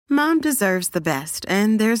Mom deserves the best,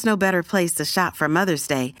 and there's no better place to shop for Mother's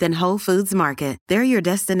Day than Whole Foods Market. They're your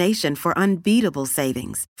destination for unbeatable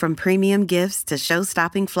savings, from premium gifts to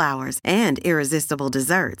show-stopping flowers and irresistible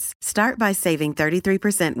desserts. Start by saving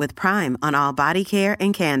 33% with Prime on all body care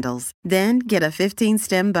and candles. Then get a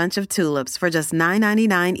 15-stem bunch of tulips for just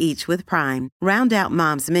 $9.99 each with Prime. Round out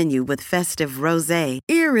Mom's menu with festive rosé,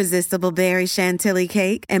 irresistible berry chantilly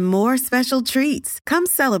cake, and more special treats. Come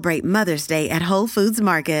celebrate Mother's Day at Whole Foods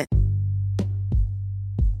Market.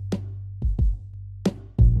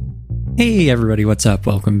 Hey everybody, what's up?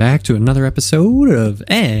 Welcome back to another episode of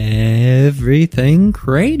Everything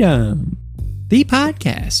Kratom, the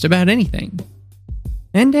podcast about anything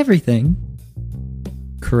and everything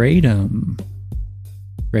Kratom.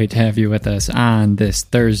 Great to have you with us on this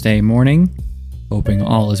Thursday morning. Hoping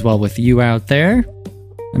all is well with you out there.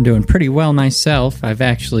 I'm doing pretty well myself. I've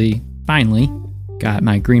actually finally got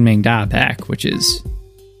my Green Mang Da back, which is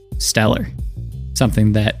stellar.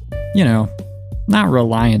 Something that, not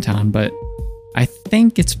reliant on, but I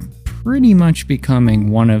think it's pretty much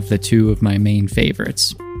becoming one of the two of my main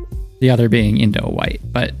favorites. The other being Indo White,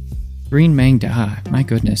 but Green Mang Da, my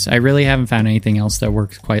goodness, I really haven't found anything else that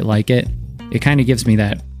works quite like it. It kind of gives me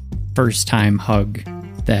that first time hug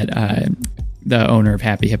that the owner of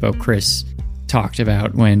Happy Hippo, Chris, talked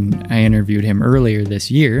about when I interviewed him earlier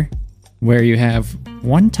this year, where you have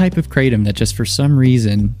one type of kratom that just for some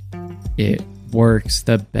reason it works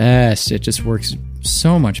the best. It just works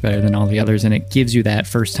so much better than all the others, and it gives you that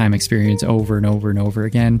first time experience over and over and over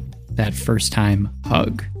again, that first time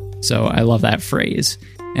hug. So I love that phrase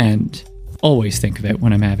and always think of it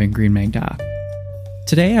when I'm having Green Mang Da.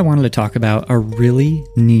 Today I wanted to talk about a really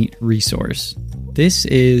neat resource. This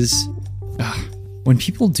is when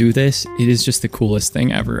people do this, it is just the coolest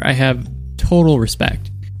thing ever. I have total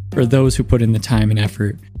respect for those who put in the time and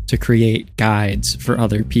effort to create guides for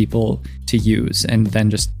other people to use and then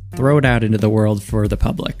just throw it out into the world for the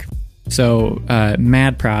public. So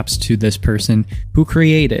mad props to this person who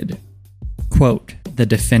created, quote, the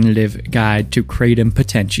definitive guide to Kratom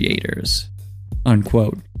Potentiators,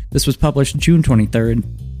 unquote. This was published June 23rd,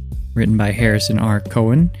 written by Harrison R.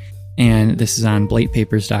 Cohen, and this is on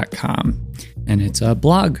blatepapers.com, and it's a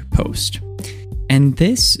blog post. And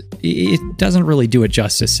this, it doesn't really do it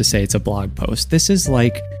justice to say it's a blog post. This is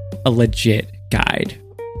like a legit guide.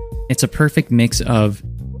 It's a perfect mix of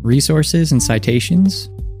resources and citations,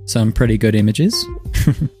 some pretty good images,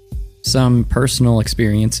 some personal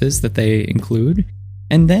experiences that they include,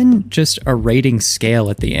 and then just a rating scale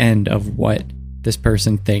at the end of what this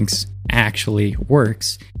person thinks actually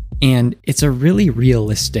works. And it's a really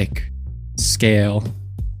realistic scale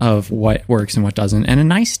of what works and what doesn't, and a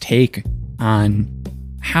nice take on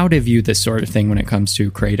how to view this sort of thing when it comes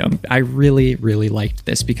to Kratom. I really, really liked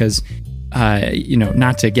this because,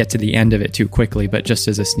 not to get to the end of it too quickly, but just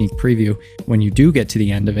as a sneak preview, when you do get to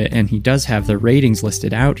the end of it, and he does have the ratings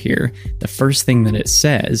listed out here, the first thing that it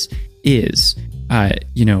says is,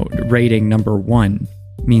 rating number 1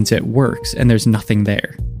 means it works, and there's nothing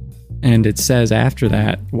there. And it says after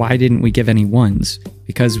that, why didn't we give any 1s?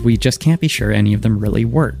 Because we just can't be sure any of them really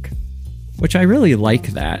work. Which I really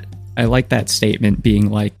like that. I like that statement being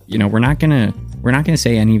like, we're not gonna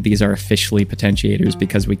say any of these are officially potentiators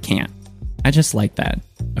because we can't. I just like that.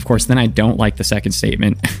 Of course, then I don't like the second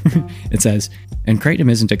statement. It says, and Kratom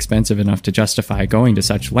isn't expensive enough to justify going to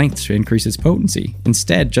such lengths to increase its potency.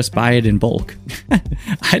 Instead, just buy it in bulk.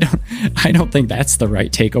 I don't think that's the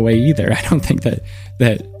right takeaway either. I don't think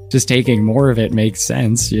that just taking more of it makes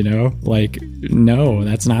sense, no,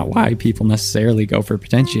 that's not why people necessarily go for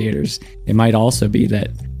potentiators. It might also be that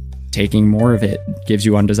taking more of it gives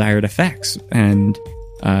you undesired effects, and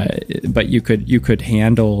but you could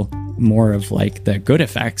handle more of the good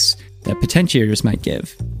effects that potentiators might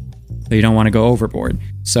give. So you don't want to go overboard.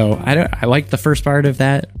 So I like the first part of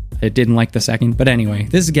that. I didn't like the second, but anyway,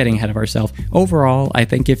 this is getting ahead of ourselves. Overall, I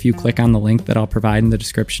think if you click on the link that I'll provide in the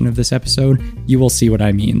description of this episode, you will see what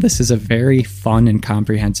I mean. This is a very fun and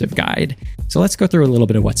comprehensive guide. So let's go through a little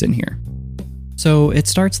bit of what's in here. So it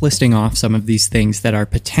starts listing off some of these things that are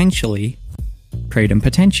potentially Kratom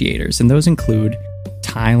potentiators, and those include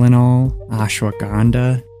Tylenol,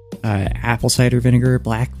 ashwagandha, apple cider vinegar,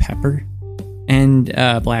 black pepper, and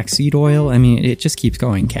black seed oil. I mean, it just keeps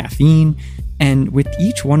going. Caffeine. And with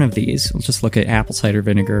each one of these, we'll just look at apple cider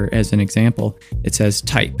vinegar as an example. It says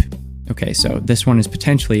type. Okay, so this one is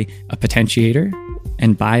potentially a potentiator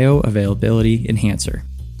and bioavailability enhancer.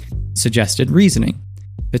 Suggested reasoning.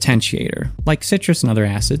 Potentiator. Like citrus and other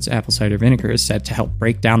acids, apple cider vinegar is said to help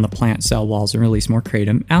break down the plant cell walls and release more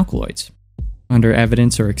kratom alkaloids. Under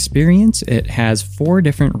evidence or experience, it has 4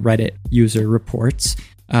 different Reddit user reports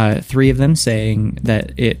 3 of them saying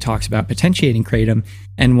that it talks about potentiating Kratom,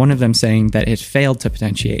 and 1 of them saying that it failed to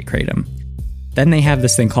potentiate Kratom. Then they have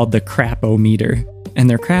this thing called the Krapometer, and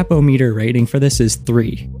their Krapometer rating for this is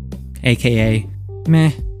 3, aka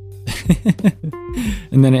meh.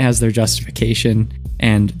 And then it has their justification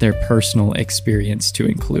and their personal experience to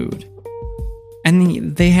include.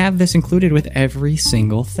 And they have this included with every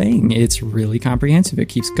single thing. It's really comprehensive. It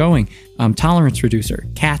keeps going. Tolerance reducer,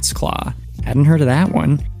 cat's claw. Hadn't heard of that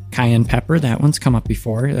one. Cayenne pepper, that one's come up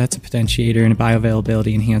before. That's a potentiator and a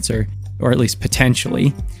bioavailability enhancer, or at least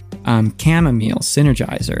potentially. Chamomile,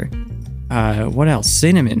 Synergizer. What else?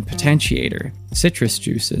 Cinnamon, potentiator. Citrus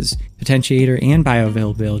juices, potentiator and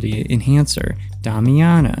bioavailability enhancer.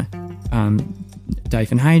 Damiana,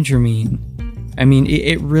 diphenhydramine. I mean,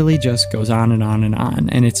 it really just goes on and on and on.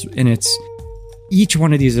 And it's each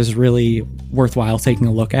one of these is really worthwhile taking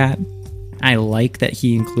a look at. I like that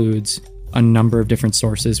he includes a number of different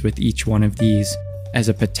sources with each one of these as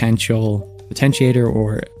a potential potentiator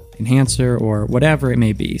or enhancer or whatever it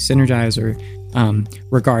may be, Synergizer.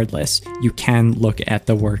 Regardless, you can look at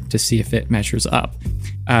the work to see if it measures up.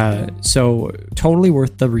 So totally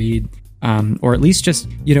worth the read. Or at least just,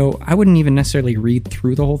 I wouldn't even necessarily read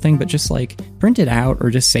through the whole thing, but just like print it out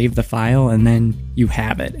or just save the file and then you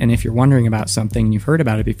have it. And if you're wondering about something and you've heard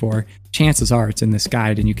about it before, chances are it's in this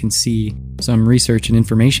guide and you can see some research and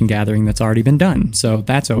information gathering that's already been done. So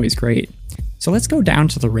that's always great. So let's go down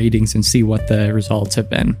to the ratings and see what the results have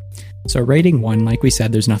been. So rating 1, like we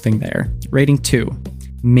said, there's nothing there. Rating 2,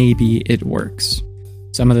 maybe it works.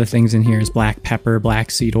 Some of the things in here is black pepper,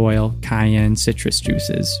 black seed oil, cayenne, citrus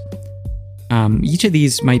juices. Each of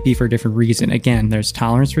these might be for a different reason. Again, there's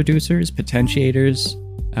tolerance reducers, potentiators,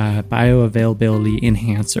 bioavailability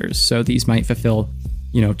enhancers. So these might fulfill,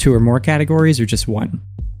 2 or more categories or just 1.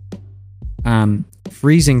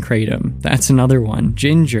 Freezing kratom, that's another one.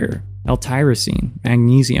 Ginger, L-tyrosine,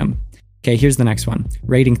 magnesium. Okay, here's the next one.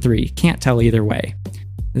 Rating 3, can't tell either way.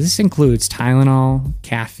 This includes Tylenol,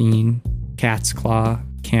 caffeine, cat's claw,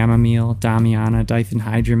 chamomile, Damiana,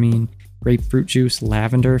 diphenhydramine, grapefruit juice,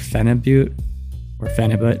 lavender, phenibut, or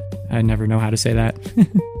phenibut. I never know how to say that.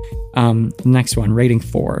 Next one, rating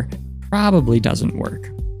 4. Probably doesn't work.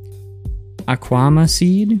 Aquama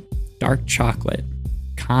seed, dark chocolate,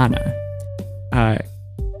 Kana,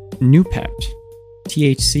 Nupept,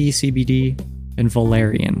 THC, CBD, and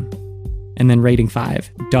valerian. And then rating 5,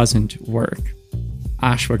 doesn't work.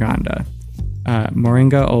 Ashwagandha,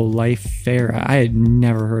 Moringa oleifera. I had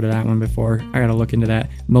never heard of that one before. I gotta look into that.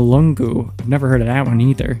 Malungu. I've never heard of that one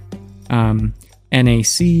either.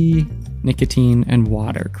 NAC, nicotine, and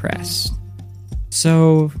watercress.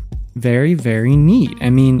 So very, very neat. I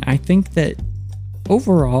mean, I think that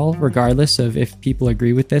overall, regardless of if people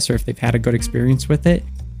agree with this or if they've had a good experience with it,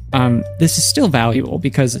 this is still valuable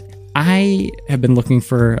because I have been looking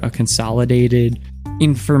for a consolidated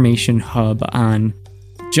information hub on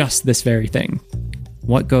just this very thing.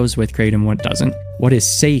 What goes with kratom, what doesn't, what is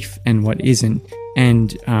safe and what isn't.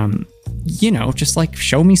 And, just like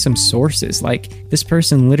show me some sources. Like this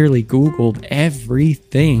person literally Googled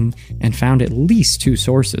everything and found at least 2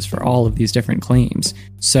 sources for all of these different claims.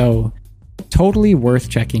 So totally worth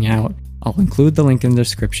checking out. I'll include the link in the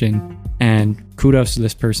description, and kudos to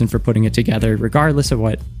this person for putting it together, regardless of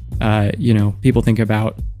what, people think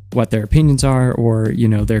about what their opinions are or,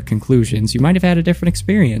 their conclusions. You might have had a different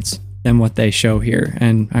experience than what they show here.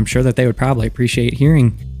 And I'm sure that they would probably appreciate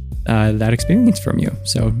hearing that experience from you.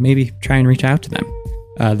 So maybe try and reach out to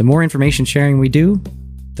them. The more information sharing we do,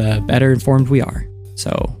 the better informed we are.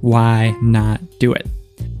 So why not do it?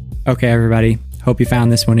 Okay, everybody. Hope you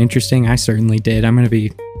found this one interesting. I certainly did. I'm going to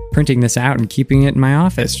be printing this out and keeping it in my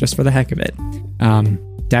office just for the heck of it.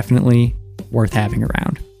 Definitely worth having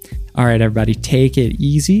around. All right, everybody, take it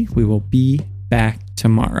easy. We will be back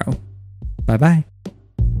tomorrow. Bye-bye.